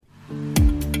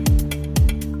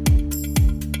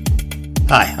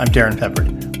Hi, I'm Darrin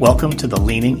Peppard. Welcome to the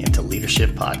Leaning into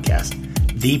Leadership podcast,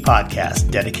 the podcast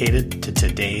dedicated to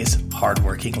today's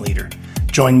hardworking leader.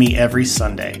 Join me every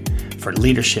Sunday for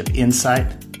leadership insight,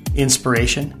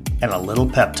 inspiration, and a little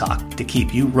pep talk to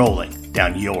keep you rolling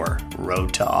down your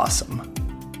road to awesome.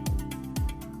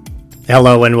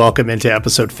 Hello and welcome into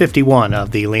episode 51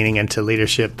 of the Leaning into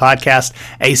Leadership podcast,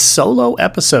 a solo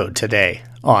episode today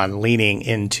on leaning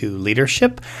into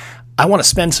leadership. I want to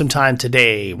spend some time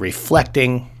today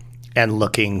reflecting and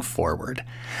looking forward.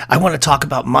 I want to talk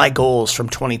about my goals from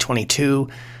 2022,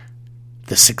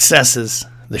 the successes,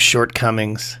 the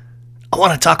shortcomings. I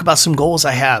want to talk about some goals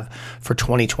I have for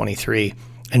 2023.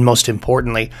 And most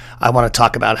importantly, I want to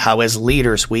talk about how as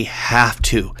leaders, we have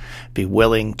to be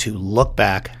willing to look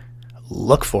back,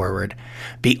 look forward,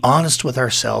 be honest with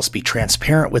ourselves, be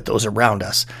transparent with those around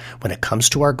us when it comes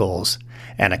to our goals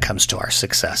and it comes to our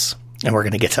success. And we're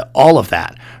going to get to all of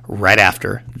that right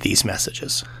after these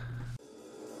messages.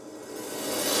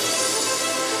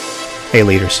 Hey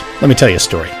leaders, let me tell you a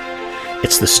story.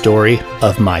 It's the story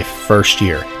of my first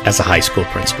year as a high school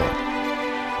principal.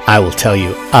 I will tell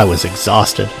you, I was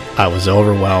exhausted, I was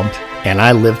overwhelmed, and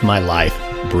I lived my life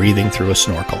breathing through a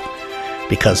snorkel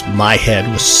because my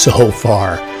head was so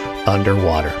far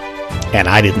underwater, and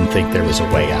I didn't think there was a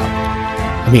way out.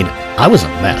 I mean, I was a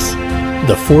mess.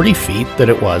 The 40 feet that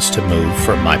it was to move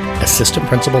from my assistant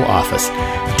principal office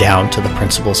down to the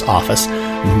principal's office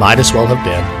might as well have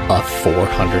been a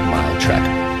 400-mile trek.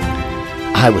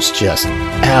 I was just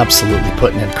absolutely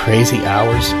putting in crazy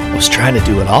hours. I was trying to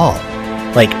do it all,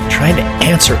 like trying to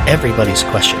answer everybody's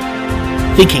question,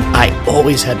 thinking I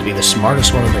always had to be the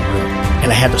smartest one in the room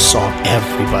and I had to solve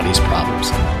everybody's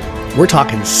problems. We're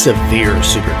talking severe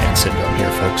Superman syndrome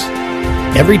here, folks.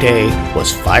 Every day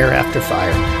was fire after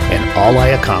fire, and all I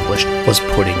accomplished was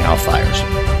putting out fires.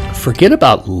 Forget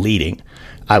about leading.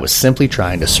 I was simply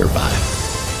trying to survive.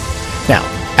 Now,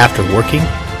 after working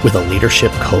with a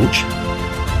leadership coach,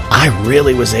 I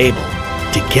really was able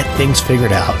to get things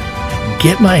figured out,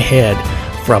 get my head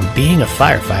from being a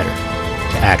firefighter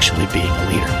to actually being a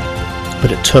leader.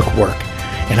 But it took work,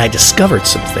 and I discovered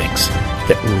some things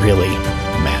that really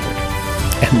mattered.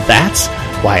 And that's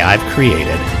why I've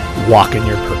created Walk in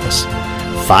Your Purpose,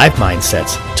 5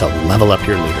 mindsets to level up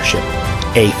your leadership,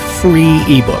 a free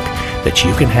ebook that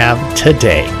you can have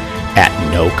today at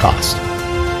no cost.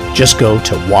 Just go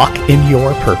to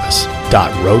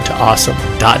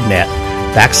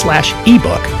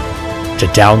walkinyourpurpose.roadtoawesome.net/ebook to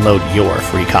download your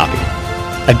free copy.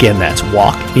 Again, that's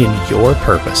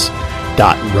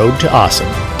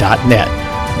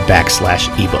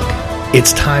walkinyourpurpose.roadtoawesome.net/ebook.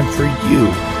 It's time for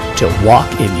you to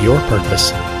walk in your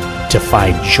purpose, to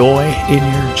find joy in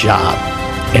your job,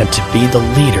 and to be the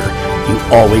leader you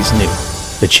always knew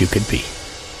that you could be.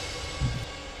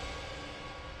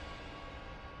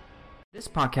 This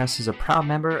podcast is a proud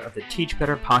member of the Teach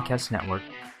Better Podcast Network.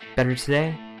 Better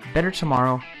today, better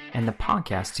tomorrow, and the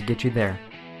podcast to get you there.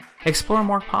 Explore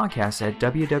more podcasts at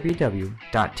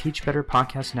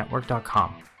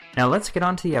www.teachbetterpodcastnetwork.com. Now let's get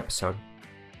on to the episode.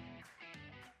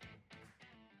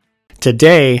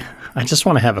 Today, I just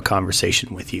want to have a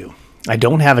conversation with you. I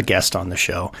don't have a guest on the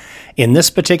show. In this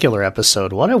particular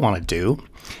episode, what I want to do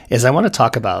is I want to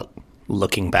talk about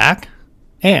looking back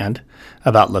and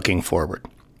about looking forward.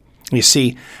 You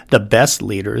see, the best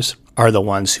leaders are the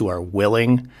ones who are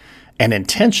willing and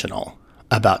intentional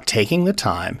about taking the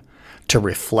time to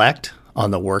reflect on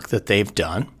the work that they've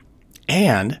done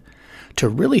and to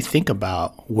really think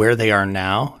about where they are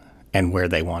now and where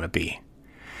they want to be.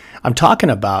 I'm talking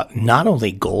about not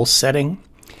only goal setting,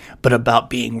 but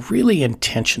about being really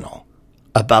intentional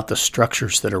about the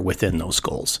structures that are within those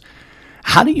goals.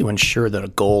 How do you ensure that a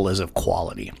goal is of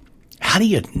quality? How do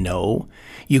you know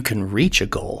you can reach a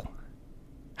goal?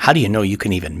 How do you know you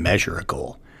can even measure a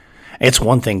goal? It's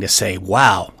one thing to say,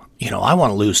 wow, I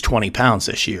want to lose 20 pounds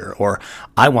this year, or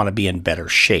I want to be in better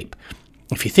shape.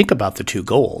 If you think about the two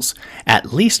goals,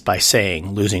 at least by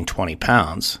saying losing 20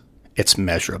 pounds, it's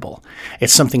measurable.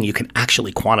 It's something you can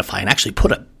actually quantify and actually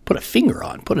put a finger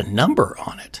on, put a number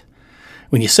on it.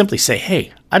 When you simply say,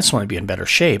 hey, I just want to be in better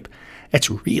shape, it's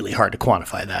really hard to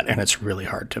quantify that, and it's really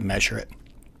hard to measure it.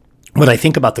 When I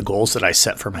think about the goals that I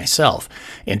set for myself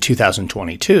in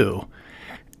 2022,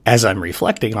 as I'm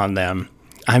reflecting on them,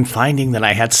 I'm finding that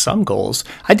I had some goals.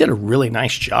 I did a really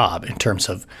nice job in terms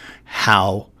of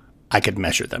how I could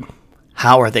measure them.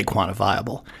 How are they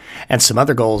quantifiable? And some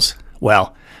other goals,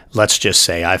 well, let's just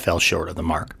say I fell short of the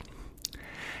mark.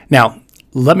 Now,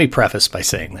 let me preface by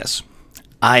saying this.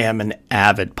 I am an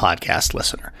avid podcast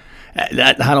listener.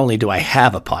 Not only do I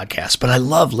have a podcast, but I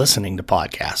love listening to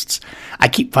podcasts. I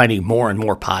keep finding more and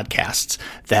more podcasts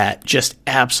that just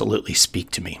absolutely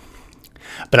speak to me.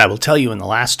 But I will tell you, in the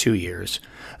last 2 years,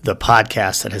 the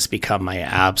podcast that has become my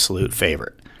absolute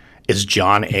favorite is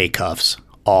Jon Acuff's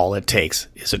All It Takes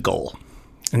Is a Goal.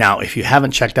 Now, if you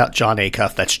haven't checked out Jon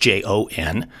Acuff, that's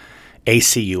Jon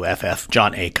Acuff,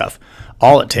 Jon Acuff,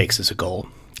 All It Takes Is a Goal.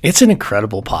 It's an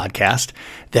incredible podcast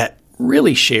that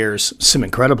really shares some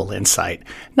incredible insight,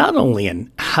 not only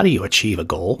in how do you achieve a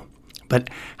goal, but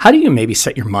how do you maybe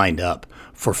set your mind up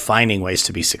for finding ways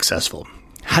to be successful?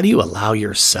 How do you allow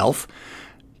yourself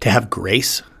to have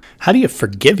grace? How do you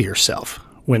forgive yourself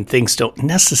when things don't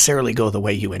necessarily go the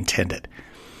way you intended?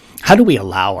 How do we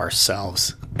allow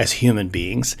ourselves as human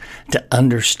beings to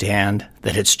understand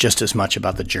that it's just as much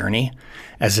about the journey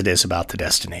as it is about the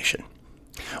destination?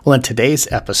 Well, in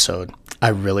today's episode, I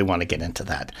really want to get into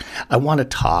that. I want to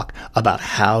talk about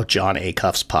how Jon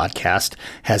Acuff's podcast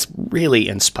has really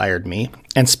inspired me,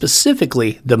 and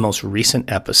specifically the most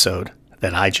recent episode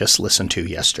that I just listened to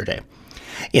yesterday.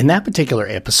 In that particular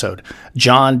episode,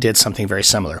 Jon did something very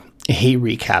similar. He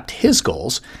recapped his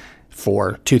goals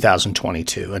for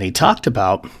 2022, and he talked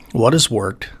about what has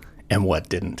worked and what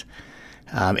didn't.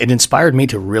 It inspired me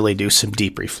to really do some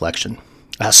deep reflection.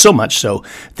 So much so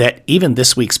that even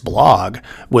this week's blog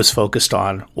was focused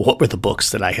on what were the books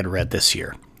that I had read this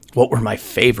year. What were my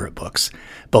favorite books?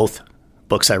 Both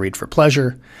books I read for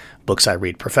pleasure, books I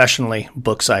read professionally,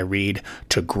 books I read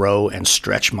to grow and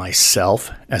stretch myself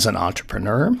as an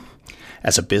entrepreneur,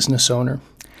 as a business owner.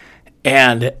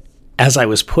 And as I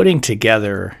was putting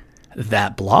together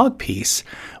that blog piece,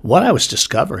 what I was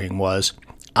discovering was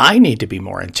I need to be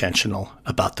more intentional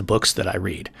about the books that I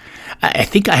read. I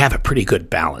think I have a pretty good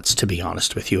balance, to be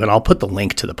honest with you, and I'll put the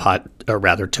link to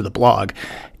the blog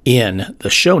in the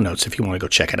show notes if you want to go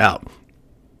check it out.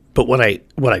 But what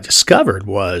I discovered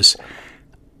was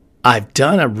I've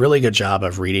done a really good job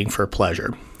of reading for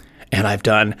pleasure, and I've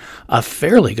done a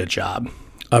fairly good job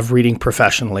of reading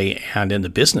professionally and in the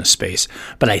business space,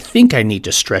 but I think I need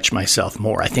to stretch myself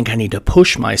more. I think I need to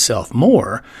push myself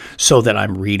more so that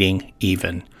I'm reading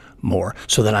even more,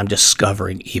 so that I'm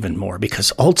discovering even more,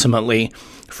 because ultimately,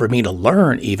 for me to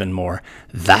learn even more,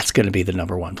 that's going to be the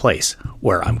number one place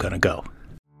where I'm going to go.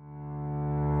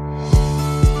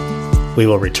 We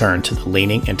will return to the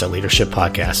Leaning into Leadership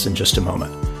podcast in just a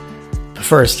moment. But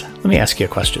first, let me ask you a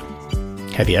question.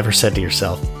 Have you ever said to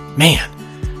yourself, man,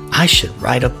 I should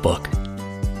write a book?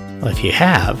 Well, if you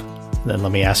have, then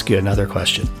let me ask you another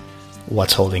question.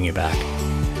 What's holding you back?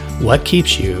 What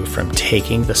keeps you from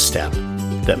taking the step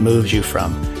that moves you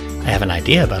from, I have an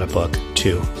idea about a book,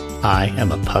 to I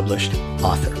am a published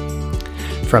author?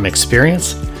 From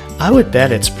experience, I would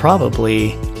bet it's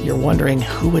probably you're wondering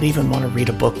who would even want to read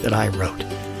a book that I wrote.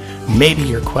 Maybe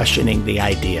you're questioning the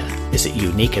idea. Is it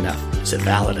unique enough? Is it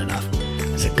valid enough?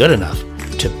 Is it good enough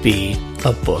to be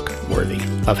a book worthy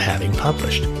of having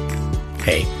published?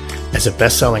 Hey, as a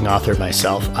best-selling author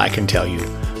myself, I can tell you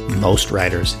most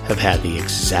writers have had the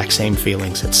exact same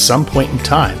feelings at some point in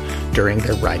time during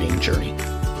their writing journey.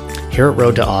 Here at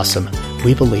Road to Awesome,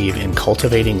 we believe in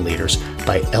cultivating leaders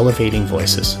by elevating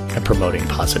voices and promoting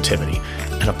positivity.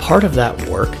 And a part of that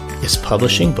work is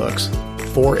publishing books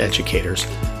for educators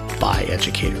by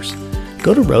educators.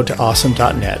 Go to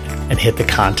roadtoawesome.net and hit the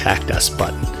Contact Us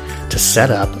button to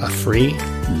set up a free,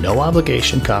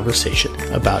 no-obligation conversation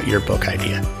about your book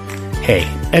idea. Hey,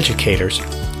 educators,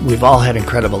 we've all had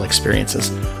incredible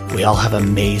experiences. We all have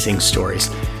amazing stories,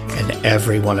 and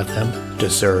every one of them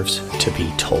deserves to be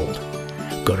told.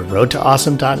 Go to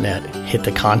roadtoawesome.net, hit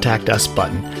the Contact Us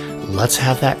button. Let's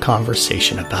have that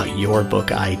conversation about your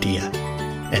book idea.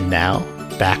 And now,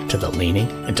 back to the Leaning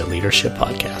into Leadership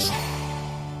podcast.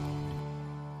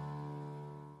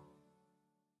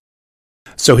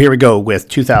 So here we go with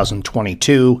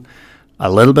 2022,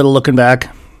 a little bit of looking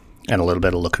back and a little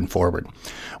bit of looking forward.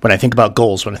 When I think about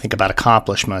goals, when I think about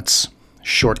accomplishments,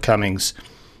 shortcomings,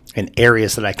 and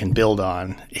areas that I can build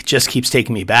on, it just keeps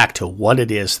taking me back to what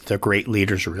it is the great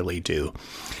leaders really do.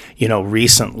 You know,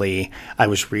 recently I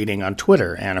was reading on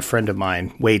Twitter, and a friend of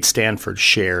mine, Wade Stanford,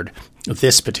 shared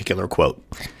this particular quote.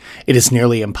 It is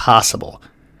nearly impossible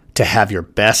to have your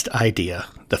best idea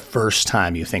the first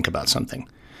time you think about something.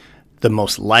 The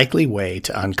most likely way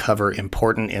to uncover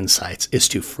important insights is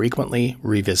to frequently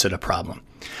revisit a problem.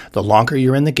 The longer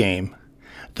you're in the game,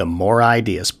 the more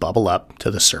ideas bubble up to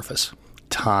the surface.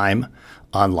 Time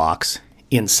unlocks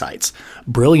insights.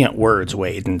 Brilliant words,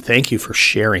 Wade, and thank you for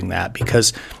sharing that,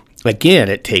 because, again,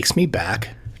 it takes me back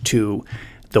to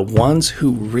the ones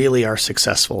who really are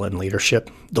successful in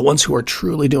leadership, the ones who are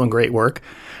truly doing great work,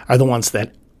 are the ones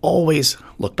that always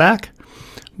look back,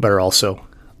 but are also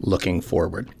looking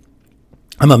forward.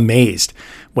 I'm amazed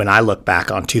when I look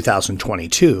back on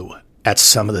 2022 at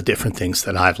some of the different things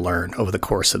that I've learned over the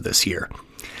course of this year.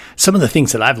 Some of the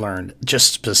things that I've learned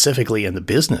just specifically in the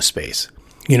business space.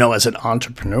 As an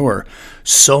entrepreneur,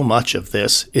 so much of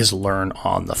this is learn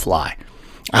on the fly.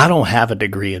 I don't have a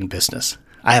degree in business.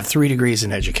 I have 3 degrees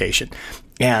in education.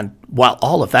 And while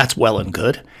all of that's well and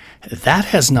good, that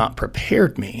has not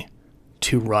prepared me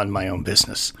to run my own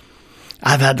business.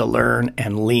 I've had to learn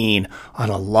and lean on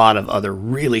a lot of other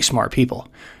really smart people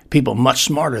much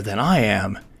smarter than I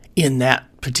am in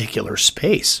that particular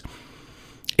space.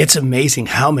 It's amazing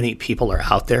how many people are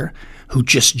out there who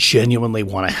just genuinely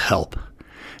want to help.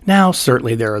 Now,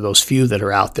 certainly there are those few that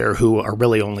are out there who are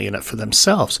really only in it for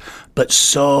themselves, but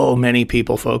so many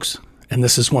people, folks, and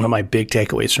this is one of my big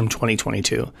takeaways from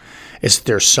 2022, is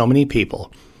there's so many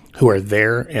people who are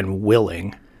there and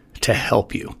willing to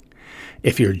help you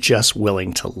if you're just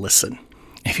willing to listen,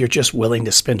 if you're just willing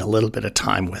to spend a little bit of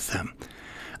time with them.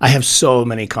 I have so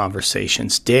many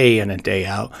conversations day in and day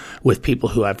out with people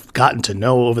who I've gotten to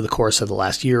know over the course of the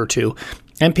last year or two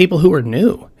and people who are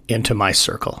new into my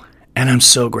circle. And I'm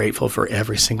so grateful for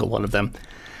every single one of them.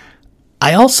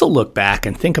 I also look back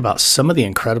and think about some of the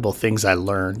incredible things I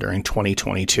learned during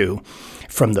 2022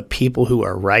 from the people who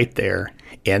are right there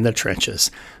in the trenches,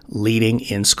 leading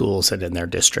in schools and in their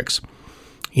districts.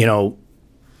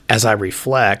 As I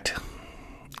reflect,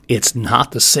 it's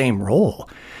not the same role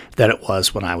that it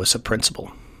was when I was a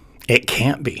principal. It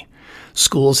can't be.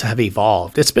 Schools have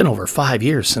evolved. It's been over 5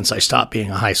 years since I stopped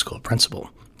being a high school principal,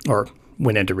 or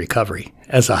went into recovery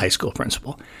as a high school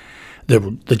principal.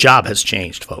 The job has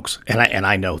changed, folks, and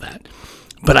I know that.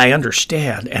 But I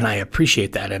understand and I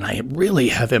appreciate that, and I really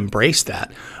have embraced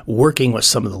that working with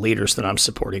some of the leaders that I'm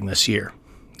supporting this year.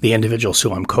 The individuals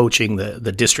who I'm coaching,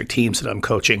 the district teams that I'm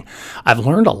coaching, I've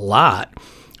learned a lot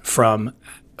from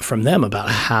them about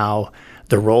how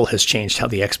the role has changed, how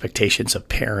the expectations of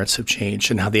parents have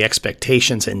changed, and how the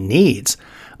expectations and needs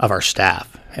of our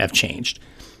staff have changed.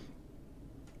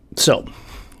 So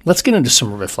let's get into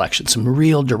some reflection, some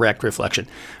real direct reflection.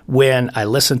 When I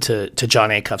listened to John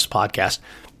Acuff's podcast,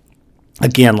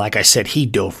 again, like I said, he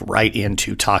dove right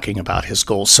into talking about his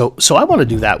goals. So I want to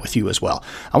do that with you as well.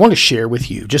 I want to share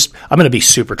with you, I'm going to be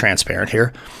super transparent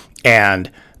here, and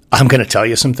I'm going to tell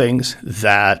you some things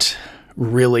that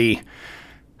really,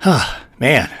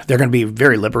 they're going to be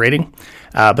very liberating.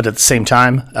 But at the same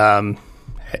time,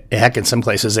 heck, in some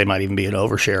places they might even be an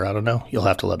overshare. I don't know. You'll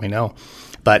have to let me know.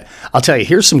 But I'll tell you,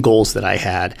 here's some goals that I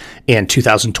had in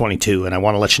 2022, and I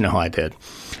want to let you know how I did.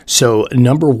 So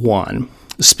number one,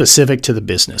 specific to the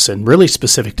business and really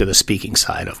specific to the speaking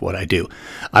side of what I do,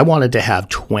 I wanted to have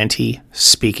 20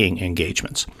 speaking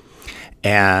engagements.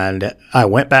 And I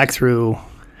went back through,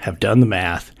 have done the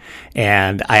math,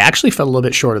 and I actually fell a little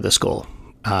bit short of this goal.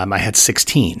 I had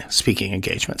 16 speaking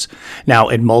engagements. Now,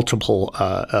 in multiple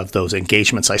of those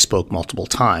engagements, I spoke multiple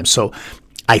times. So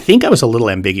I think I was a little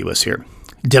ambiguous here.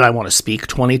 Did I want to speak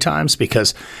 20 times?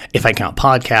 Because if I count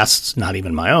podcasts, not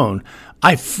even my own,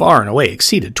 I far and away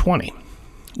exceeded 20.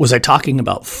 Was I talking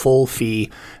about full fee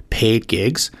paid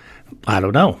gigs? I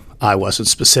don't know. I wasn't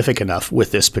specific enough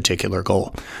with this particular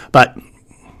goal. But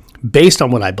based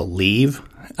on what I believe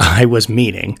I was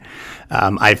meeting,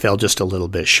 I fell just a little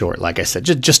bit short. Like I said,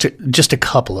 just a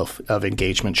couple of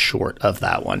engagements short of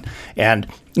that one. And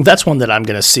that's one that I'm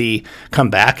going to see come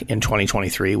back in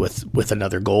 2023 with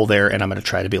another goal there, and I'm going to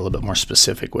try to be a little bit more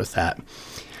specific with that.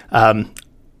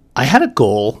 I had a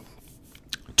goal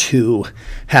to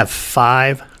have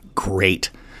 5 great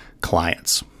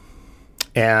clients,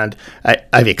 and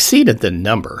I've exceeded the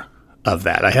number of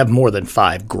that. I have more than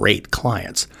 5 great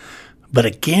clients. But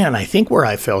again, I think where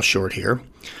I fell short here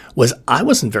was I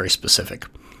wasn't very specific.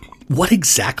 What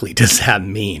exactly does that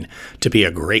mean to be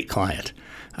a great client?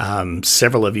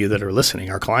 Several of you that are listening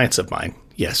are clients of mine.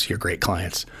 Yes, you're great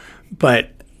clients. But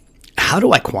how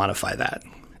do I quantify that?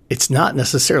 It's not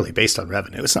necessarily based on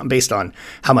revenue. It's not based on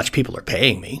how much people are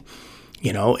paying me.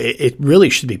 It really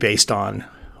should be based on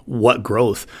what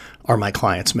growth are my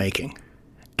clients making?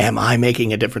 Am I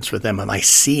making a difference for them? Am I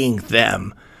seeing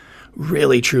them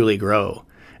really, truly grow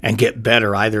and get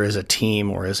better either as a team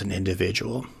or as an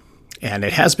individual? And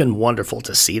it has been wonderful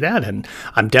to see that, and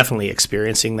I'm definitely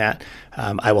experiencing that.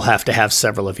 I will have to have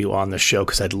several of you on the show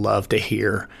because I'd love to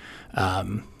hear,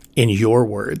 in your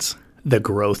words, the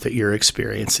growth that you're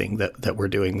experiencing that we're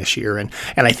doing this year. And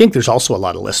I think there's also a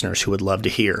lot of listeners who would love to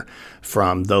hear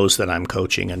from those that I'm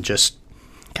coaching and just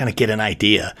kind of get an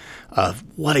idea of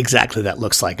what exactly that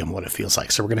looks like and what it feels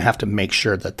like. So we're going to have to make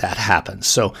sure that happens.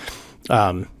 So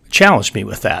challenged me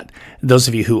with that. Those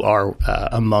of you who are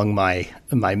among my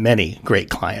many great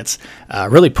clients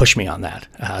really push me on that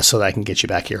so that I can get you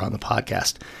back here on the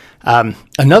podcast.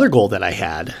 Another goal that I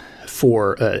had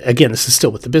for, again, this is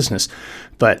still with the business,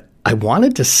 but I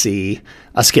wanted to see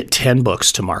us get 10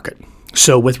 books to market.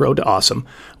 So with Road to Awesome,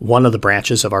 one of the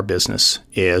branches of our business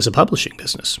is a publishing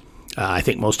business. I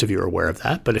think most of you are aware of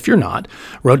that, but if you're not,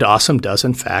 Road to Awesome does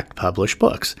in fact publish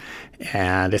books.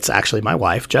 And it's actually my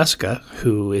wife, Jessica,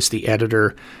 who is the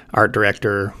editor, art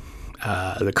director,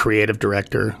 the creative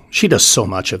director. She does so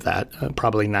much of that.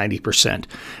 Probably 90%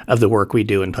 of the work we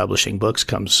do in publishing books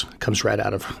comes right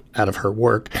out of her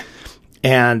work.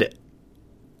 And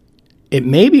it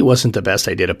maybe wasn't the best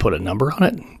idea to put a number on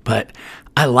it, but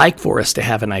I like for us to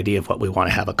have an idea of what we want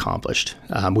to have accomplished.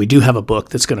 We do have a book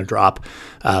that's going to drop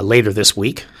later this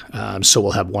week, so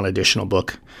we'll have one additional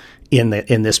book in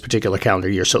this particular calendar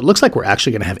year. So it looks like we're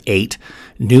actually going to have 8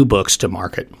 new books to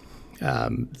market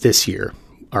this year.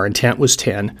 Our intent was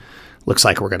 10. Looks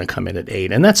like we're going to come in at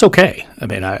 8, and that's okay. I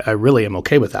mean, I really am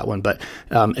okay with that one. But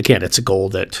again, it's a goal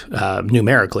that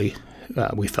numerically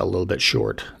we fell a little bit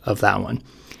short of that one.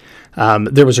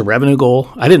 There was a revenue goal.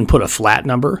 I didn't put a flat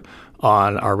number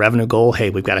on our revenue goal. Hey,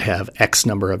 we've got to have X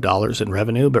number of dollars in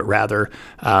revenue, but rather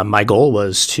my goal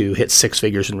was to hit 6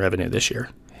 figures in revenue this year.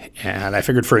 And I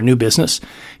figured for a new business,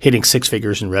 hitting 6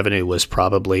 figures in revenue was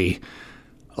probably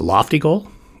a lofty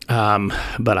goal.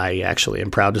 But I actually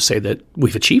am proud to say that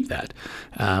we've achieved that.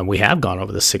 We have gone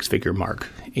over the 6-figure mark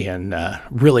in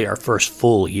really our first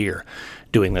full year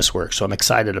doing this work. So I'm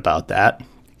excited about that.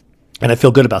 And I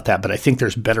feel good about that, but I think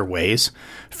there's better ways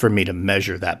for me to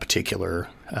measure that particular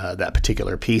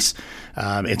piece.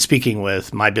 And speaking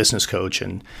with my business coach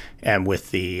and with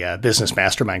the business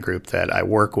mastermind group that I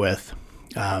work with,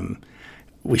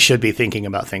 we should be thinking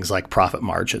about things like profit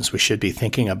margins. We should be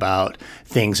thinking about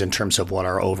things in terms of what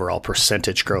our overall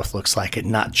percentage growth looks like,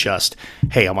 and not just,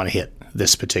 hey, I want to hit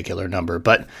this particular number.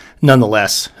 But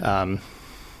nonetheless,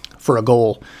 for a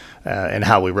goal and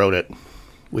how we wrote it,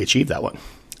 we achieved that one.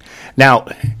 Now,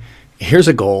 here's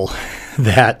a goal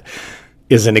that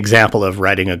is an example of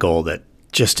writing a goal that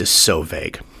just is so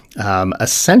vague.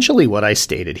 Essentially, what I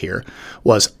stated here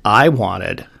was I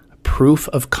wanted proof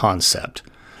of concept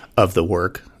of the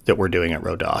work that we're doing at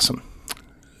Road to Awesome.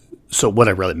 So what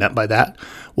I really meant by that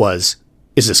was,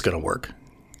 is this going to work?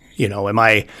 You know, am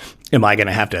I going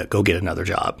to have to go get another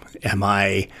job? Am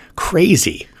I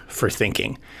crazy for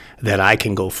thinking that I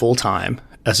can go full time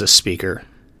as a speaker,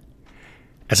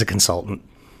 as a consultant,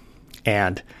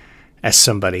 and as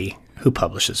somebody who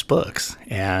publishes books?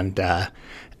 And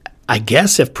I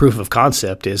guess if proof of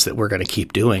concept is that we're going to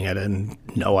keep doing it and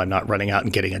no, I'm not running out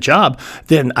and getting a job,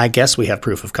 then I guess we have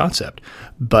proof of concept.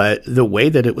 But the way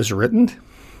that it was written,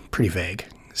 pretty vague.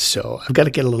 So I've got to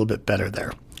get a little bit better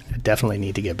there. I definitely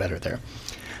need to get better there.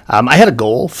 I had a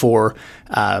goal for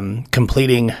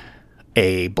completing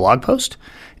a blog post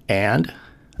and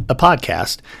a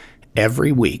podcast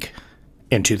every week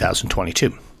in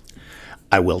 2022.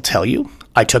 I will tell you,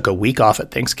 I took a week off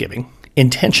at Thanksgiving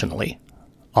intentionally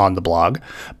on the blog,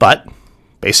 but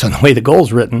based on the way the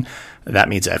goal's written, that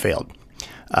means I failed.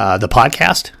 The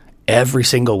podcast, every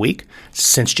single week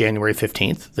since January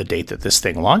 15th, the date that this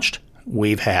thing launched,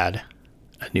 we've had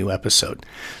a new episode.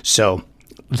 So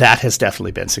that has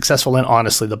definitely been successful. And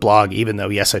honestly, the blog, even though,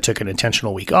 yes, I took an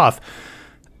intentional week off,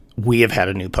 we have had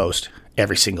a new post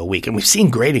every single week. And we've seen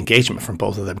great engagement from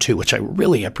both of them too, which I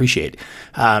really appreciate.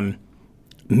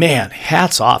 Man,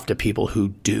 hats off to people who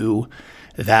do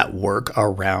that work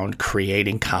around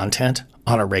creating content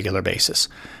on a regular basis.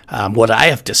 What I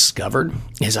have discovered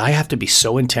is I have to be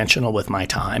so intentional with my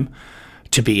time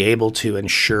to be able to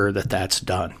ensure that that's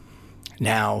done.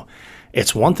 Now,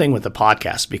 it's one thing with the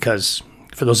podcast, because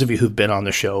for those of you who've been on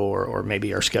the show or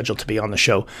maybe are scheduled to be on the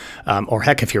show, or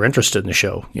heck, if you're interested in the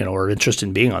show, or interested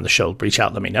in being on the show, reach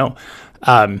out, let me know.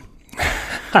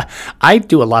 I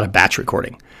do a lot of batch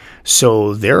recording.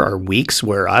 So there are weeks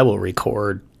where I will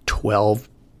record 12,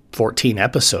 14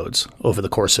 episodes over the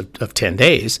course of 10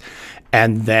 days,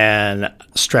 and then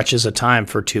stretches of time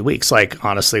for 2 weeks. Like,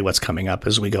 honestly, what's coming up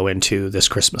as we go into this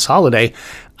Christmas holiday,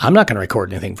 I'm not going to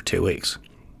record anything for 2 weeks,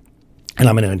 and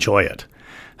I'm going to enjoy it.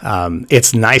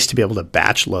 It's nice to be able to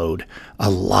batch load a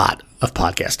lot of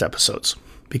podcast episodes,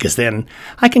 because then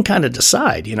I can kind of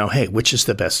decide, hey, which is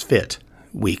the best fit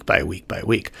week by week by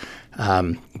week.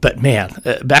 But man,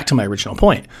 back to my original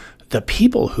point, the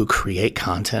people who create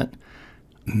content,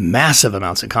 massive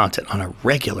amounts of content on a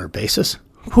regular basis,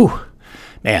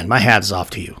 man, my hat is off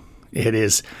to you. It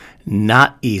is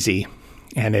not easy,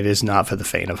 and it is not for the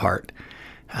faint of heart.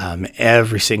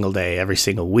 Every single day, every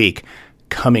single week,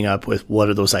 coming up with what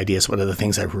are those ideas? What are the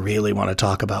things I really want to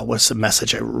talk about? What's the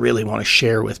message I really want to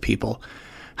share with people?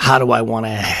 How do I want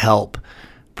to help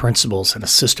principals and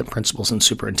assistant principals and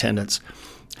superintendents?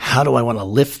 How do I want to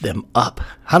lift them up?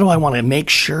 How do I want to make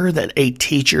sure that a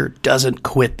teacher doesn't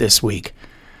quit this week?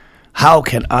 How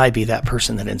can I be that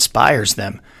person that inspires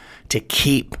them to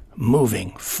keep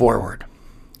moving forward?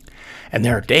 And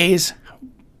there are days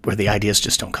where the ideas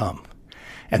just don't come.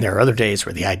 And there are other days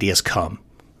where the ideas come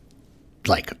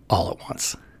like all at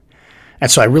once. And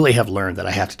so I really have learned that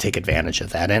I have to take advantage of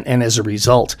that. And as a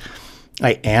result,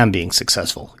 I am being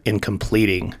successful in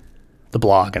completing the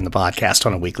blog and the podcast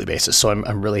on a weekly basis. So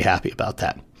I'm really happy about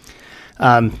that.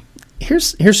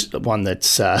 Here's one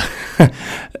that's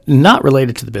not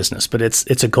related to the business, but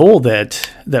it's a goal that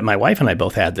my wife and I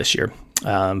both had this year.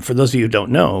 For those of you who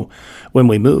don't know, when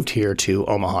we moved here to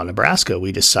Omaha, Nebraska,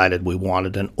 we decided we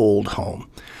wanted an old home.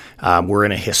 We're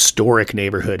in a historic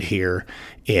neighborhood here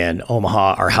in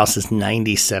Omaha. Our house is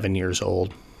 97 years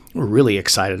old. We're really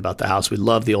excited about the house. We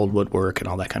love the old woodwork and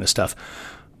all that kind of stuff.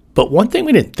 But one thing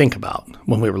we didn't think about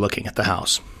when we were looking at the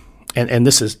house, and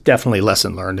this is definitely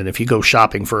lesson learned, and if you go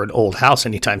shopping for an old house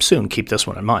anytime soon, keep this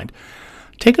one in mind.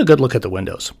 Take a good look at the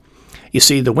windows. You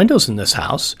see, the windows in this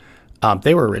house,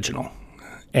 they were original.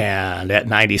 And at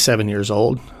 97 years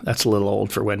old, that's a little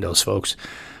old for windows, folks.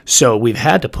 So we've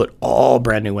had to put all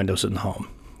brand new windows in the home,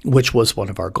 which was one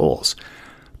of our goals.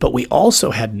 But we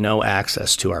also had no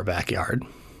access to our backyard.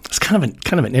 It's kind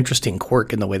of an interesting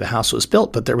quirk in the way the house was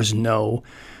built, but there was no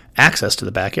access to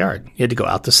the backyard. You had to go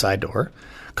out the side door,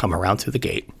 come around through the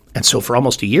gate. And so for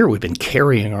almost a year, we've been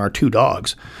carrying our 2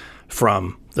 dogs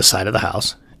from the side of the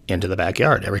house into the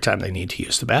backyard every time they need to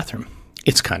use the bathroom.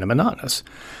 It's kind of monotonous.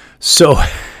 So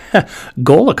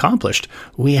goal accomplished.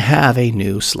 We have a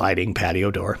new sliding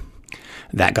patio door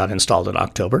that got installed in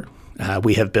October.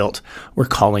 We have built, we're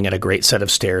calling it a great set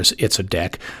of stairs. It's a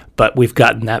deck, but we've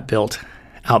gotten that built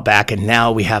out back, and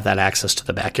now we have that access to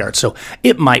the backyard. So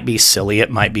it might be silly,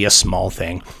 it might be a small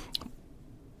thing,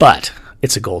 but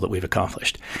it's a goal that we've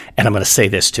accomplished. And I'm going to say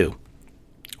this too.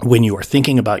 When you are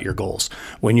thinking about your goals,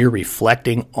 when you're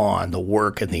reflecting on the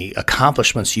work and the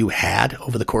accomplishments you had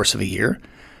over the course of a year,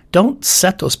 don't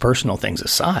set those personal things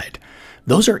aside.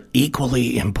 Those are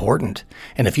equally important.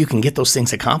 And if you can get those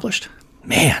things accomplished,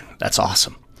 man, that's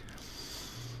awesome.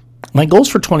 My goals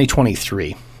for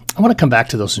 2023, I want to come back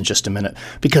to those in just a minute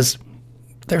because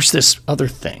there's this other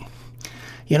thing.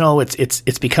 You know,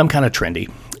 it's become kind of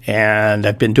trendy, and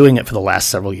I've been doing it for the last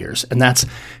several years, and that's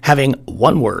having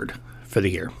one word for the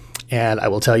year. And I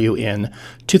will tell you, in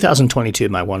 2022,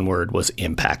 my one word was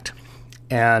impact.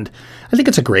 And I think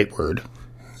it's a great word.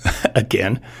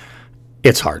 Again,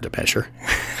 it's hard to measure.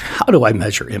 How do I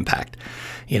measure impact?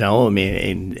 You know, I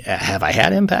mean, have I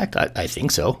had impact? I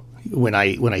think so. When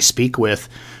I speak with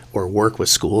or work with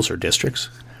schools or districts,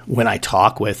 when I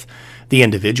talk with the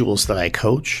individuals that I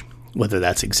coach, whether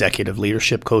that's executive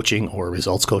leadership coaching or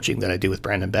results coaching that I do with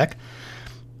Brandon Beck,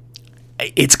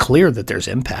 it's clear that there's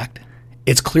impact.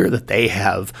 It's clear that they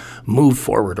have moved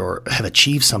forward or have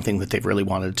achieved something that they've really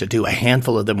wanted to do. A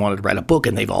handful of them wanted to write a book,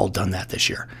 and they've all done that this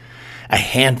year. A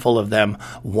handful of them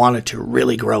wanted to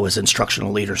really grow as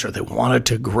instructional leaders, or they wanted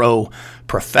to grow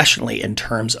professionally in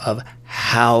terms of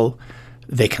how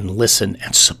they can listen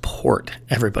and support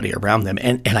everybody around them.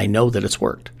 And I know that it's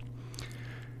worked.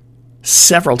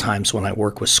 Several times when I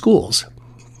work with schools,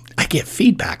 I get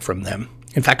feedback from them.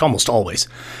 In fact, almost always,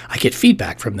 I get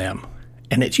feedback from them.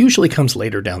 And it usually comes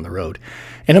later down the road.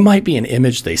 And it might be an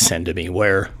image they send to me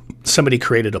where somebody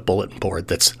created a bulletin board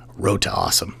that's Road to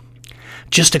Awesome.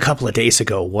 Just a couple of days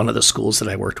ago, one of the schools that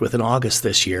I worked with in August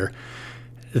this year,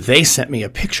 they sent me a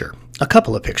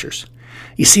couple of pictures.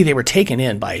 You see, they were taken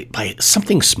in by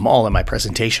something small in my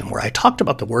presentation where I talked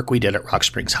about the work we did at Rock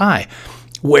Springs High,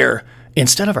 where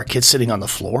instead of our kids sitting on the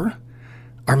floor,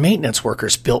 our maintenance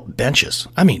workers built benches.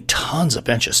 I mean, tons of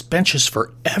benches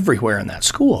for everywhere in that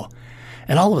school.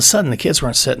 And all of a sudden, the kids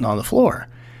weren't sitting on the floor,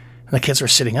 and the kids were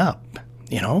sitting up.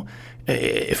 You know,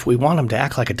 if we want them to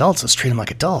act like adults, let's treat them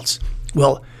like adults.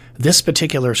 Well, this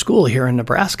particular school here in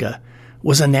Nebraska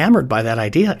was enamored by that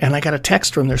idea, and I got a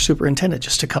text from their superintendent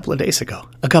just a couple of days ago,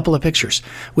 a couple of pictures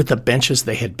with the benches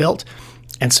they had built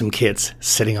and some kids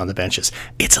sitting on the benches.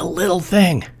 It's a little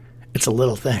thing. It's a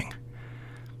little thing.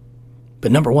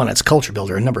 But number one, it's a culture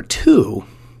builder, and number two,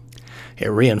 it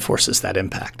reinforces that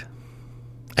impact.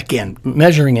 Again,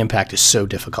 measuring impact is so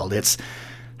difficult. It's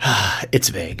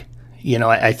vague. You know,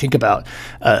 I think about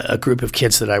a group of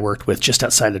kids that I worked with just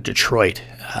outside of Detroit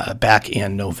back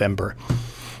in November,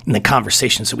 and the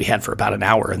conversations that we had for about an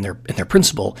hour, and their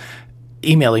principal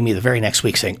emailing me the very next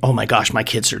week saying, oh my gosh, my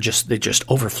kids they're just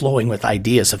overflowing with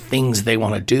ideas of things they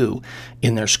want to do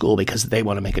in their school because they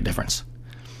want to make a difference.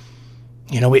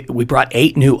 We brought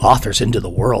 8 new authors into the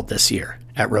world this year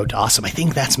at Road to Awesome. I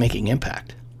think that's making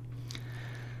impact.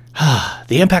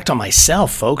 The impact on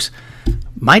myself, folks,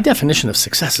 my definition of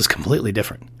success is completely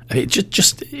different. I mean,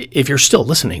 just if you're still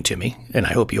listening to me, and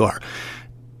I hope you are,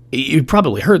 you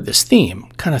probably heard this theme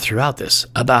kind of throughout this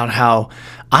about how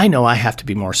I know I have to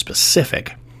be more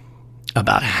specific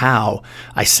about how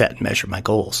I set and measure my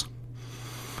goals.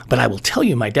 But I will tell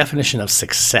you my definition of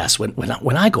success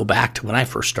when I go back to when I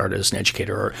first started as an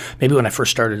educator, or maybe when I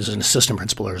first started as an assistant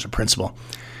principal or as a principal,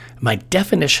 my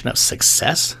definition of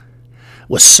success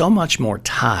was so much more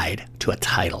tied to a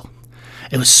title.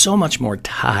 It was so much more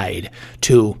tied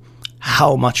to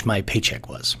how much my paycheck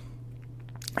was.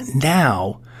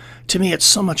 Now, to me, it's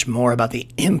so much more about the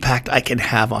impact I can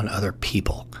have on other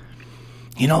people.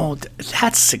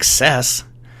 That's success.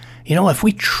 If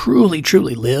we truly,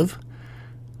 truly live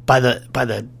by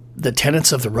the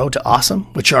tenets of the road to awesome,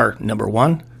 which are, number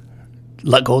 1,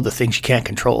 let go of the things you can't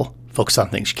control, focus on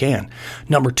things you can.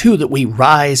 Number 2, that we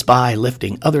rise by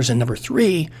lifting others. And number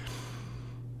 3,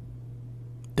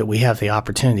 that we have the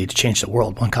opportunity to change the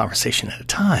world one conversation at a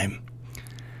time.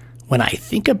 When I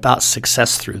think about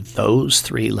success through those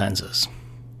 3 lenses,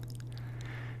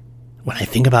 when I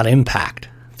think about impact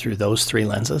through those 3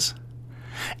 lenses,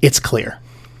 it's clear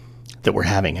that we're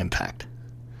having impact.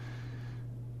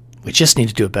 We just need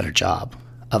to do a better job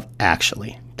of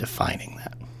actually defining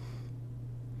that.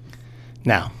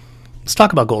 Now, let's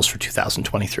talk about goals for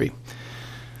 2023. I'm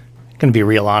going to be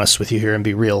real honest with you here and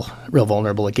be real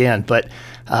vulnerable again. But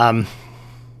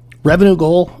revenue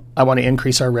goal, I want to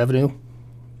increase our revenue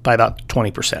by about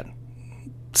 20%.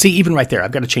 See, even right there,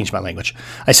 I've got to change my language.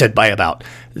 I said by about.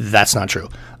 That's not true.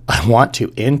 I want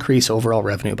to increase overall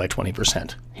revenue by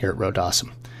 20% here at Road to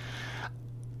Awesome.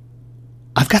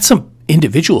 I've got some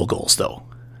individual goals, though.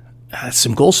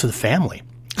 Some goals for the family.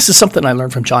 This is something I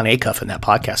learned from John Acuff in that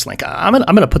podcast link. I'm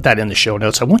going to put that in the show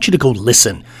notes. I want you to go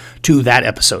listen to that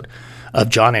episode of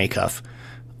John Acuff,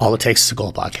 All It Takes Is a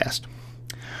Goal podcast,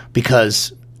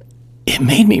 because it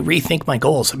made me rethink my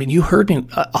goals. I mean, you heard me.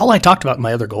 All I talked about in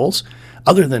my other goals,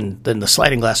 other than the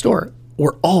sliding glass door,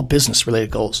 were all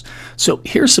business-related goals. So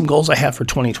here's some goals I have for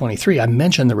 2023. I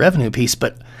mentioned the revenue piece,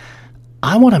 but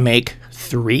I want to make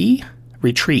 3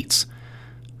 retreats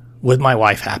with my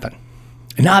wife happen.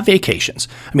 Not vacations.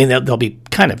 I mean, they'll be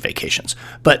kind of vacations,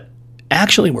 but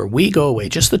actually where we go away,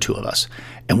 just the 2 of us,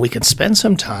 and we can spend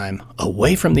some time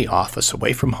away from the office,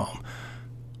 away from home,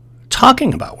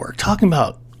 talking about work, talking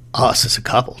about us as a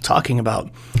couple, talking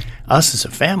about us as a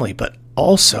family, but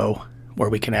also where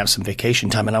we can have some vacation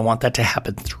time. And I want that to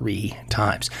happen 3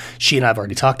 times. She and I have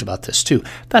already talked about this too.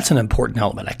 That's an important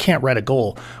element. I can't write a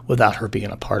goal without her being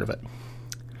a part of it.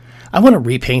 I want to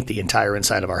repaint the entire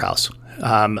inside of our house.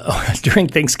 During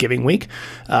Thanksgiving week,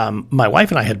 my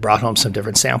wife and I had brought home some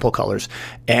different sample colors,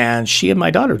 and she and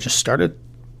my daughter just started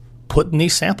putting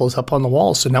these samples up on the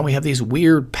walls. So now we have these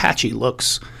weird patchy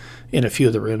looks in a few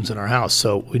of the rooms in our house.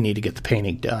 So we need to get the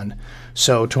painting done.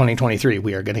 So 2023,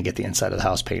 we are going to get the inside of the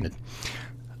house painted.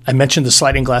 I mentioned the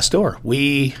sliding glass door.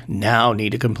 We now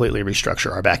need to completely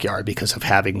restructure our backyard because of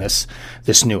having this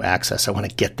new access. I want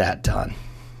to get that done.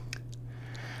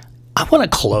 I want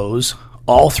to close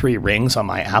all 3 rings on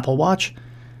my Apple Watch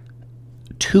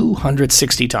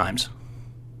 260 times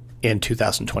in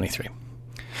 2023.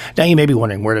 Now you may be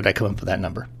wondering, where did I come up with that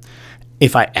number?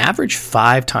 If I average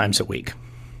 5 times a week,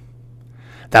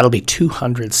 that'll be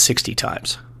 260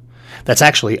 times. That's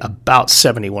actually about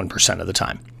 71% of the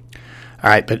time. All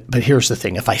right, but here's the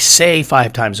thing. If I say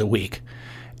 5 times a week,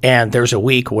 and there's a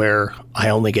week where I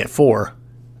only get 4,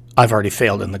 I've already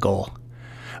failed in the goal.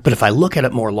 But if I look at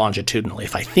it more longitudinally,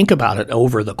 if I think about it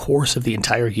over the course of the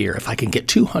entire year, if I can get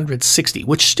 260,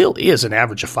 which still is an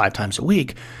average of 5 times a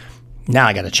week, now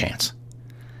I got a chance.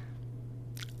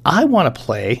 I want to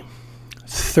play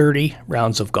 30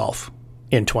 rounds of golf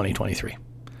in 2023.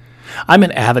 I'm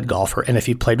an avid golfer, and if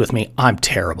you played with me, I'm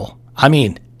terrible. I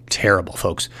mean, terrible,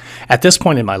 folks. At this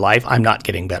point in my life, I'm not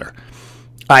getting better.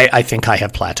 I think I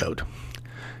have plateaued.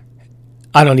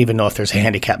 I don't even know if there's a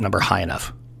handicap number high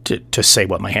enough to say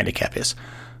what my handicap is,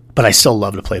 but I still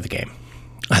love to play the game.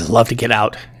 I love to get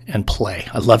out and play.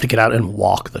 I love to get out and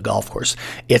walk the golf course.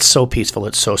 It's so peaceful.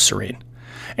 It's so serene.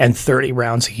 And 30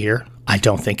 rounds a year, I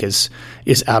don't think is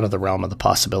out of the realm of the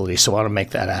possibility. So I want to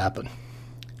make that happen.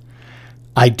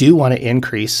 I do want to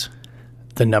increase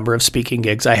the number of speaking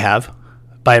gigs I have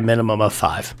by a minimum of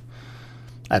 5.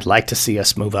 I'd like to see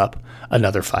us move up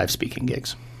another 5 speaking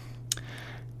gigs.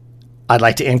 I'd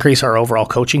like to increase our overall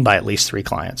coaching by at least 3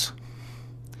 clients.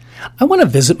 I want to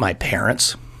visit my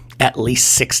parents at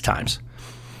least 6 times.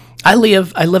 I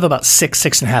live about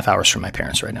 6.5 hours from my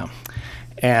parents right now.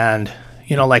 And,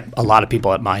 like a lot of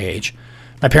people at my age,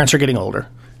 my parents are getting older.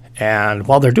 And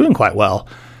while they're doing quite well,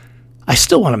 I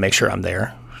still want to make sure I'm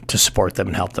there to support them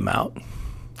and help them out.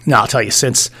 Now, I'll tell you,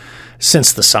 since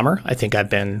the summer, I think I've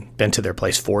been to their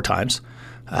place 4 times.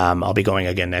 I'll be going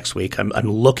again next week. I'm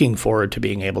looking forward to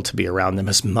being able to be around them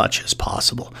as much as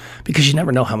possible, because you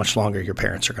never know how much longer your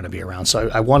parents are going to be around. So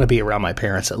I want to be around my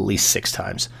parents at least 6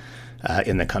 times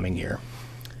in the coming year.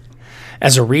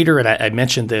 As a reader, and I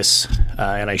mentioned this,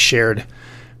 and I shared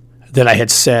that I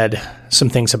had said some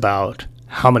things about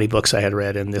how many books I had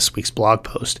read in this week's blog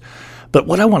post. But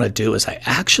what I want to do is I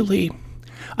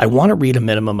want to read a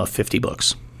minimum of 50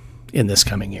 books in this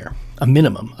coming year, a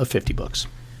minimum of 50 books.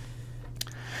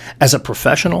 As a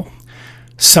professional,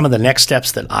 some of the next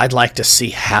steps that I'd like to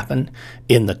see happen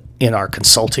in our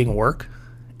consulting work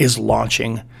is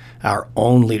launching our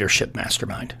own leadership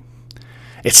mastermind.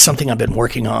 It's something I've been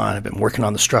working on. I've been working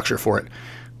on the structure for it,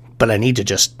 but I need to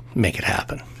just make it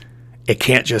happen. It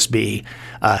can't just be,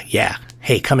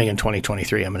 hey, coming in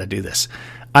 2023, I'm going to do this.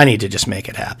 I need to just make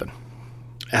it happen.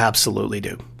 Absolutely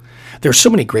do. There's so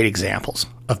many great examples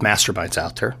of masterminds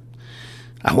out there.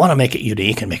 I want to make it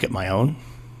unique and make it my own,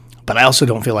 but I also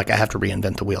don't feel like I have to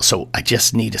reinvent the wheel. So I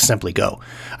just need to simply go.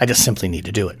 I just simply need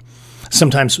to do it.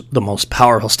 Sometimes the most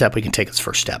powerful step we can take is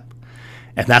first step.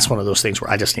 And that's one of those things where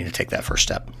I just need to take that first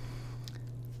step.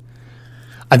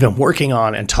 I've been working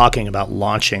on and talking about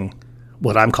launching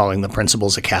what I'm calling the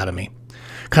Principals Academy,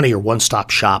 kind of your one-stop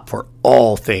shop for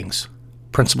all things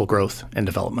principal growth and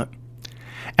development.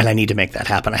 And I need to make that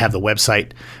happen. I have the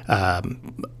website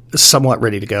somewhat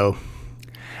ready to go,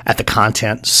 at the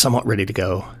content somewhat ready to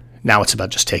go. Now it's about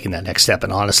just taking that next step.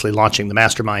 And honestly, launching the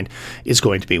mastermind is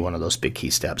going to be one of those big key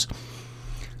steps.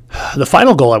 The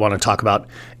final goal I want to talk about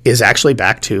is actually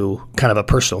back to kind of a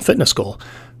personal fitness goal.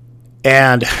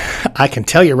 And I can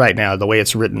tell you right now, the way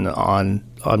it's written on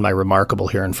my Remarkable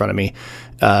here in front of me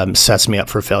sets me up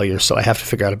for failure. So I have to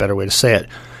figure out a better way to say it.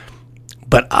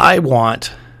 But I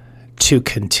want to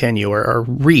continue or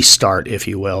restart, if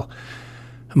you will,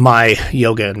 my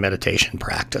yoga and meditation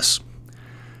practice.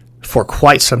 For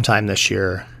quite some time this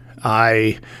year,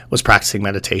 I was practicing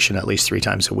meditation at least 3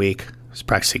 times a week. I was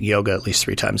practicing yoga at least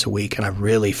 3 times a week, and I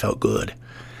really felt good.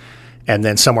 And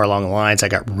then somewhere along the lines, I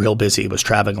got real busy, was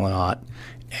traveling a lot,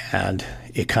 and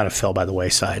it kind of fell by the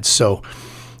wayside. So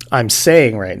I'm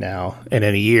saying right now, and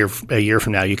in a year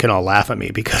from now, you can all laugh at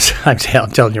me because I'm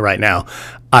telling you right now,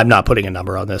 I'm not putting a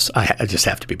number on this. I just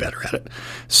have to be better at it.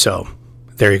 So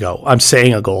there you go. I'm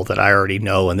saying a goal that I already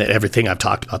know, and that everything I've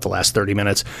talked about the last 30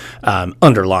 minutes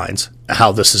underlines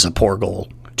how this is a poor goal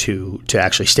to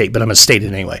actually state, but I'm going to state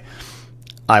it anyway.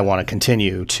 I want to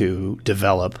continue to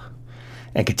develop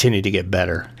and continue to get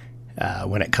better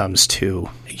when it comes to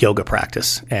yoga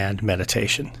practice and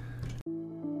meditation.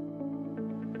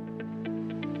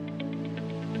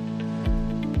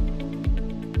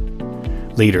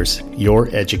 Leaders, your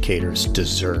educators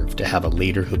deserve to have a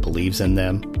leader who believes in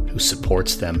them, who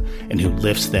supports them, and who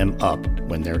lifts them up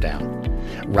when they're down.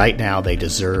 Right now, they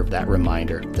deserve that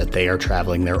reminder that they are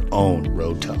traveling their own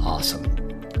road to awesome.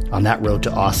 On that road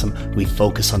to awesome, we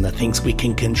focus on the things we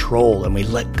can control and we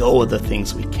let go of the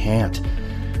things we can't.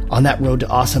 On that road to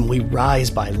awesome, we rise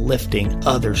by lifting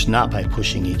others, not by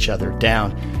pushing each other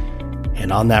down.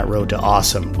 And on that road to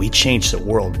awesome, we change the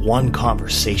world one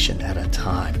conversation at a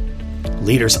time.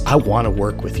 Leaders, I want to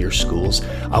work with your schools.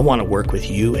 I want to work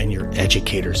with you and your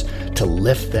educators to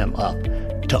lift them up,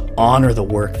 to honor the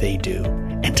work they do,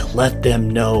 and to let them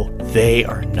know they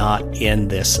are not in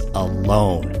this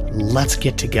alone. Let's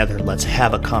get together. Let's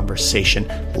have a conversation.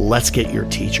 Let's get your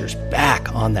teachers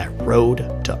back on that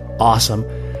road to awesome,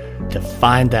 to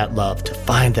find that love, to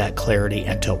find that clarity,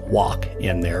 and to walk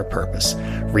in their purpose.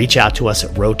 Reach out to us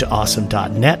at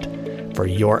roadtoawesome.net for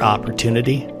your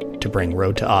opportunity to bring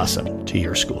Road to Awesome to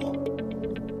your school.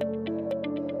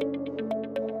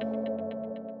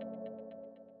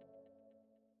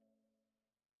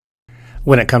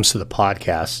 When it comes to the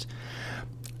podcast,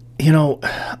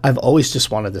 I've always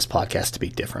just wanted this podcast to be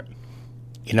different.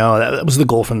 That was the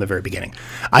goal from the very beginning.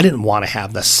 I didn't want to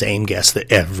have the same guests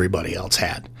that everybody else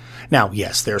had. Now,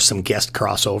 yes, there's some guest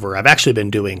crossover. I've actually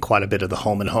been doing quite a bit of the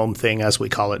home and home thing, as we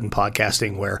call it in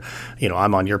podcasting, where,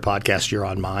 I'm on your podcast, you're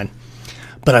on mine.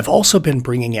 But I've also been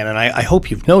bringing in, and I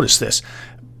hope you've noticed this,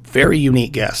 very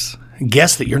unique guests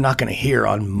that you're not going to hear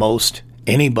on most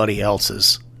anybody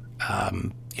else's,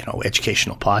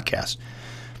 educational podcast.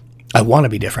 I want to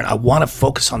be different. I want to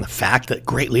focus on the fact that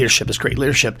great leadership is great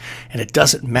leadership, and it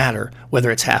doesn't matter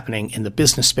whether it's happening in the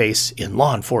business space, in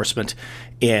law enforcement,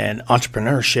 in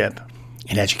entrepreneurship,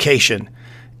 in education,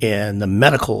 in the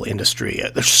medical industry.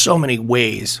 There's so many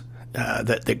ways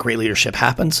that great leadership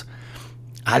happens.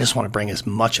 I just want to bring as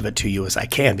much of it to you as I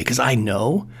can, because I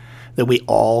know that we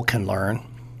all can learn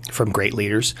from great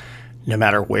leaders, no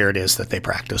matter where it is that they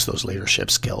practice those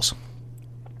leadership skills.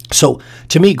 So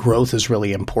to me, growth is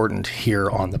really important here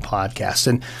on the podcast.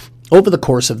 And over the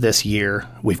course of this year,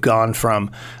 we've gone from,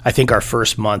 I think our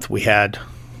first month we had,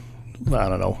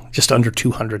 just under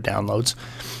 200 downloads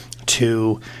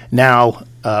to now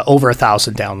over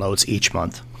 1,000 downloads each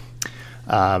month.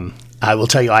 I will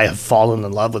tell you, I have fallen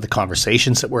in love with the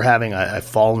conversations that we're having. I've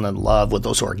fallen in love with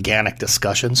those organic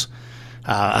discussions.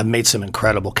 I've made some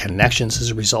incredible connections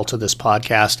as a result of this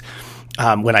podcast.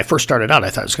 When I first started out, I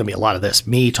thought it was going to be a lot of this,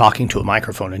 me talking to a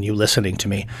microphone and you listening to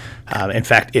me. In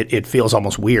fact, it feels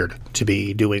almost weird to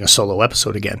be doing a solo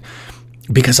episode again,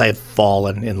 because I have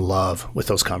fallen in love with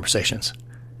those conversations.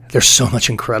 There's so much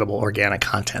incredible organic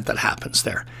content that happens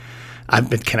there. I've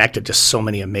been connected to so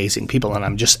many amazing people, and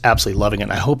I'm just absolutely loving it.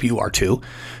 And I hope you are too.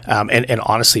 And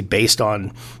honestly, based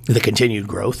on the continued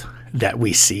growth that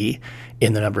we see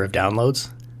in the number of downloads,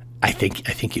 I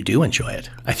think you do enjoy it.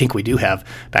 I think we do have,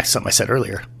 back to something I said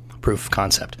earlier, proof of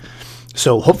concept.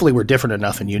 So hopefully we're different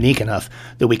enough and unique enough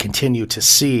that we continue to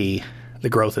see the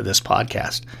growth of this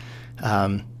podcast.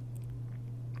 The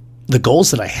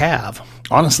goals that I have,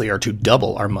 honestly, are to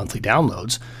double our monthly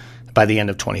downloads by the end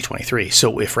of 2023.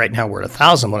 So if right now we're at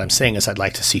 1,000, what I'm saying is I'd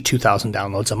like to see 2,000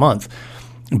 downloads a month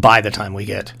by the time we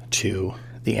get to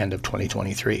the end of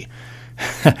 2023.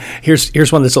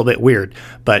 Here's one that's a little bit weird,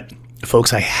 but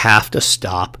folks, I have to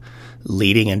stop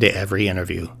leading into every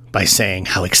interview by saying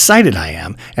how excited I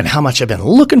am and how much I've been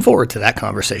looking forward to that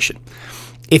conversation.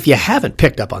 If you haven't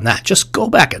picked up on that, just go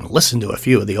back and listen to a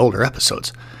few of the older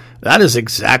episodes. That is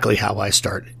exactly how I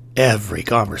start every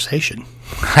conversation.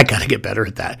 I got to get better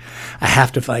at that. I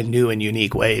have to find new and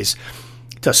unique ways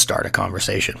to start a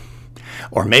conversation.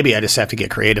 Or maybe I just have to get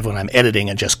creative when I'm editing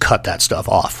and just cut that stuff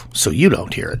off so you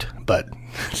don't hear it. But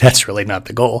that's really not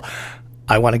the goal.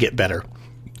 I want to get better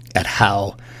at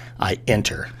how I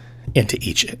enter into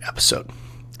each episode.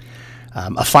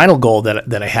 A final goal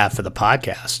that I have for the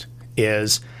podcast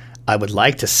is I would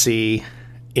like to see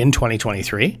in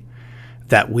 2023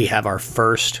 that we have our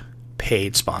first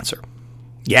paid sponsor.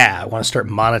 Yeah, I want to start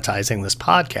monetizing this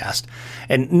podcast.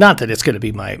 And not that it's going to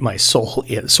be my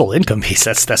sole income piece.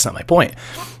 That's not my point.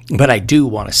 But I do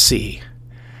want to see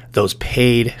those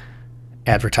paid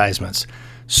advertisements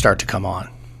start to come on.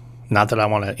 Not that I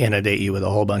want to inundate you with a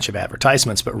whole bunch of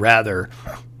advertisements, but rather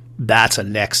that's a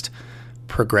next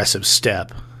progressive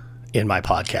step in my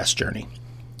podcast journey.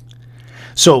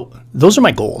 So those are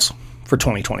my goals for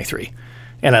 2023.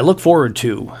 And I look forward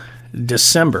to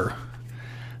December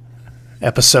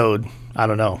episode,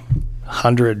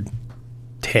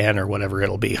 110 or whatever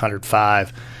it'll be,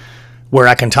 105, where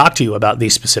I can talk to you about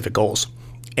these specific goals.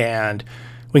 And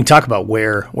we can talk about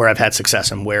where I've had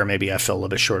success and where maybe I fell a little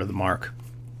bit short of the mark.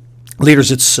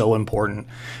 Leaders, it's so important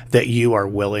that you are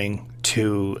willing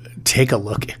to take a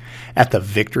look at the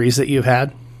victories that you've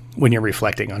had when you're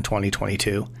reflecting on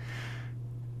 2022.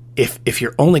 If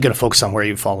you're only going to focus on where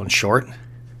you've fallen short,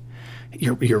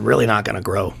 you're really not going to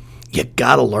grow. You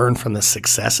got to learn from the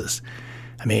successes.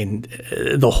 I mean,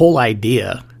 the whole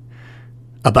idea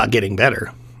about getting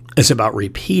better is about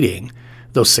repeating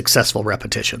those successful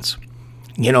repetitions.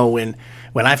 You know, when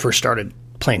I first started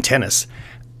playing tennis,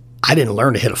 I didn't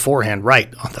learn to hit a forehand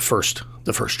right on the first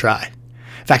try.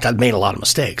 In fact, I'd made a lot of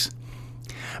mistakes.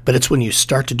 But it's when you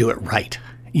start to do it right,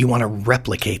 you want to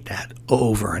replicate that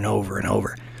over and over and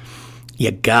over.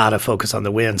 You got to focus on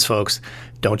the wins, folks.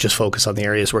 Don't just focus on the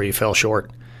areas where you fell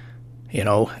short. You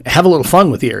know, have a little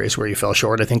fun with the areas where you fell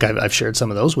short. I think I've shared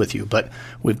some of those with you, but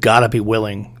we've got to be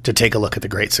willing to take a look at the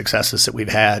great successes that we've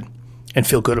had and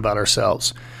feel good about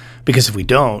ourselves. Because if we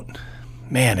don't,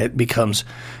 man, it becomes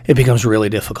really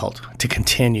difficult to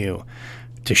continue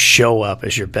to show up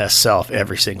as your best self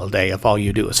every single day if all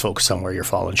you do is focus on where you're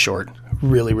falling short.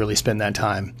 Really, really spend that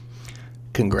time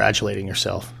congratulating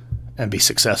yourself and be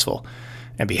successful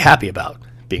and be happy about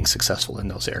being successful in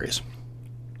those areas.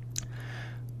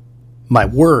 My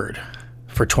word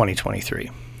for 2023.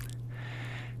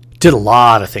 Did a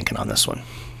lot of thinking on this one.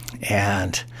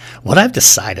 And what I've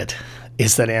decided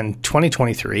is that in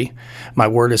 2023, my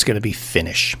word is going to be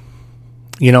finish.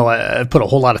 You know, I've put a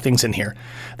whole lot of things in here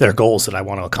that are goals that I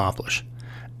want to accomplish.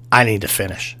 I need to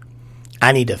finish.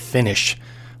 I need to finish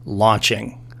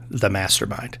launching the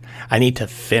mastermind. I need to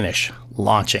finish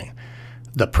launching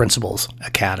the Principals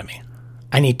Academy.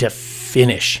 I need to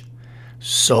finish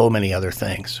so many other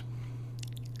things.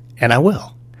 And I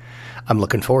will. I'm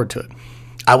looking forward to it.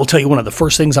 I will tell you one of the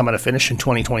first things I'm going to finish in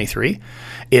 2023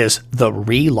 is the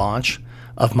relaunch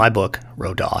of my book,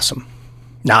 Road to Awesome.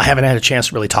 Now, I haven't had a chance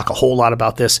to really talk a whole lot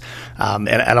about this, and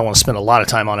I don't want to spend a lot of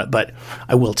time on it, but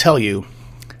I will tell you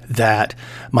that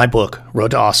my book,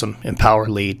 Road to Awesome, Empower,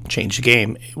 Lead, Change the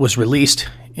Game, was released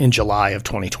in July of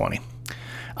 2020.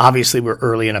 Obviously, we're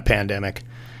early in a pandemic,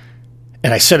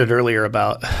 and I said it earlier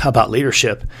about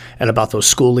leadership and about those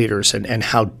school leaders and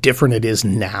how different it is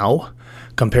now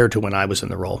compared to when I was in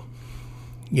the role.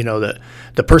 You know,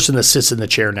 the person that sits in the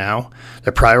chair now,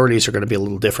 their priorities are going to be a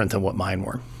little different than what mine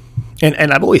were.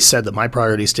 And I've always said that my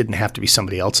priorities didn't have to be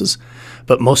somebody else's,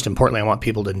 but most importantly, I want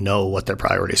people to know what their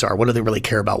priorities are. What do they really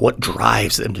care about? What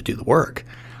drives them to do the work?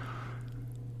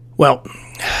 Well,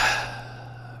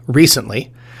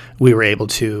 recently, we were able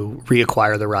to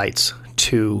reacquire the rights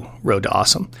to Road to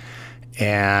Awesome,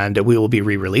 and we will be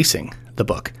re-releasing the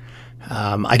book.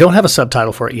 I don't have a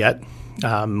subtitle for it yet.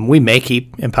 We may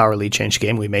keep Empower, Lead, Change the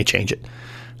Game. We may change it.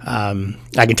 I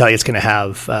can tell you it's going to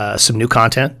have some new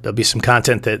content. There'll be some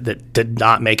content that did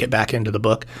not make it back into the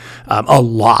book. A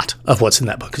lot of what's in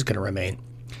that book is going to remain.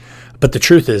 But the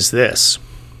truth is this.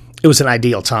 It was an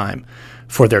ideal time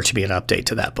for there to be an update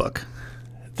to that book.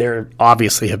 There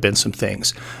obviously have been some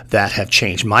things that have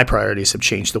changed. My priorities have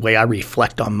changed. The way I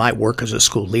reflect on my work as a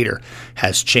school leader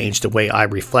has changed. The way I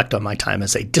reflect on my time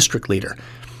as a district leader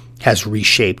has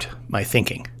reshaped my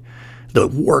thinking. The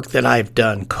work that I've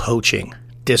done coaching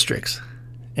districts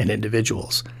and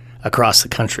individuals across the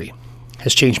country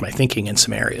has changed my thinking in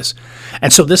some areas.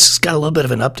 And so this has got a little bit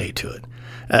of an update to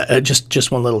it.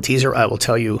 Just one little teaser. I will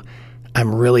tell you,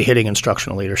 I'm really hitting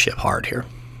instructional leadership hard here.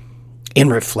 In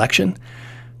reflection,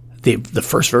 the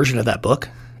first version of that book,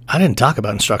 I didn't talk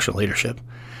about instructional leadership.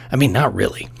 I mean, not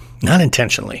really, not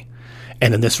intentionally.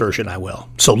 And in this version, I will.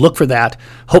 So look for that,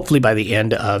 hopefully by the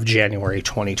end of January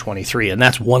 2023. And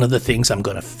that's one of the things I'm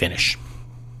going to finish.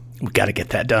 We've got to get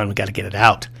that done. We've got to get it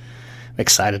out. I'm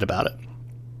excited about it.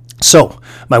 So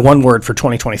my one word for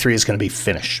 2023 is going to be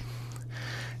finish.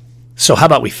 So how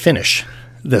about we finish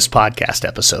this podcast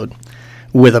episode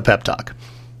with a pep talk?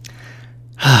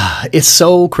 It's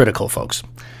so critical, folks,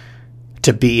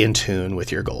 to be in tune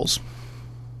with your goals.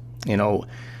 You know,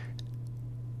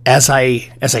 as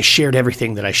I shared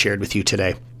everything that I shared with you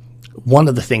today, one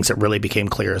of the things that really became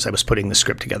clear as I was putting the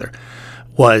script together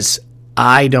was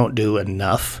I don't do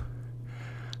enough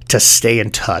to stay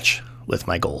in touch with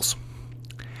my goals.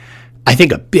 I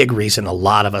think a big reason a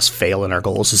lot of us fail in our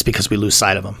goals is because we lose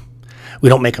sight of them. We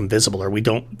don't make them visible, or we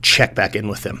don't check back in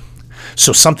with them.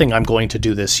 So something I'm going to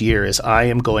do this year is I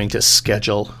am going to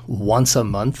schedule once a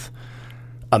month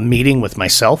a meeting with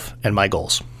myself and my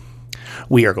goals.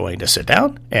 We are going to sit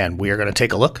down and we are going to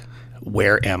take a look.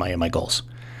 Where am I in my goals?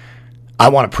 I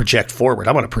want to project forward.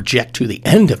 I want to project to the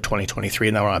end of 2023,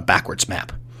 and then I want a backwards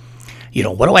map. You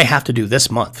know, what do I have to do this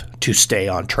month to stay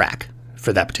on track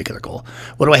for that particular goal?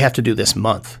 What do I have to do this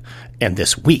month and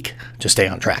this week to stay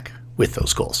on track with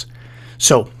those goals?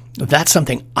 So that's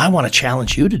something I want to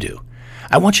challenge you to do.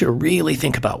 I want you to really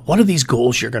think about what are these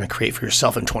goals you're going to create for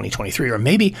yourself in 2023, or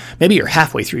maybe you're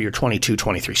halfway through your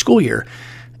 22-23 school year,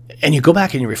 and you go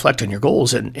back and you reflect on your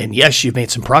goals, and yes, you've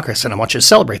made some progress, and I want you to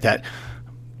celebrate that.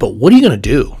 But what are you going to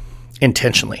do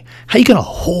intentionally? How are you going to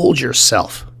hold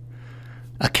yourself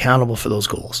accountable for those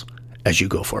goals as you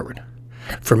go forward?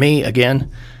 For me,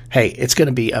 again, hey, it's going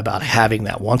to be about having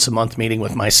that once a month meeting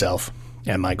with myself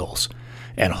and my goals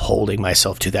and holding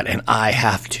myself to that. And I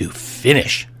have to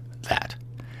finish that.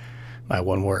 My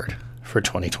one word for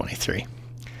 2023.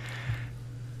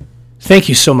 Thank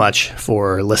you so much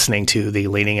for listening to the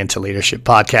Leaning into Leadership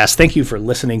podcast. Thank you for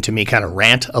listening to me kind of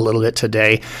rant a little bit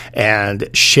today and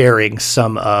sharing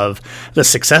some of the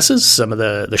successes, some of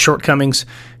the shortcomings,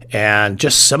 and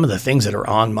just some of the things that are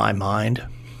on my mind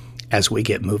as we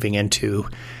get moving into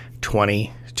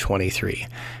 2023.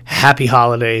 Happy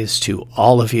holidays to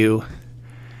all of you.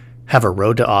 Have a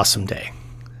Road to Awesome day.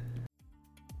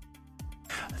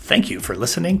 Thank you for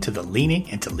listening to the Leaning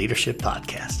into Leadership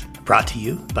podcast, brought to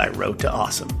you by Road to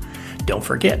Awesome. Don't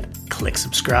forget, click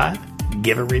subscribe,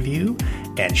 give a review,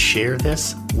 and share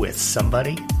this with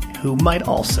somebody who might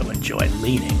also enjoy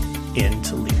leaning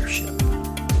into leadership.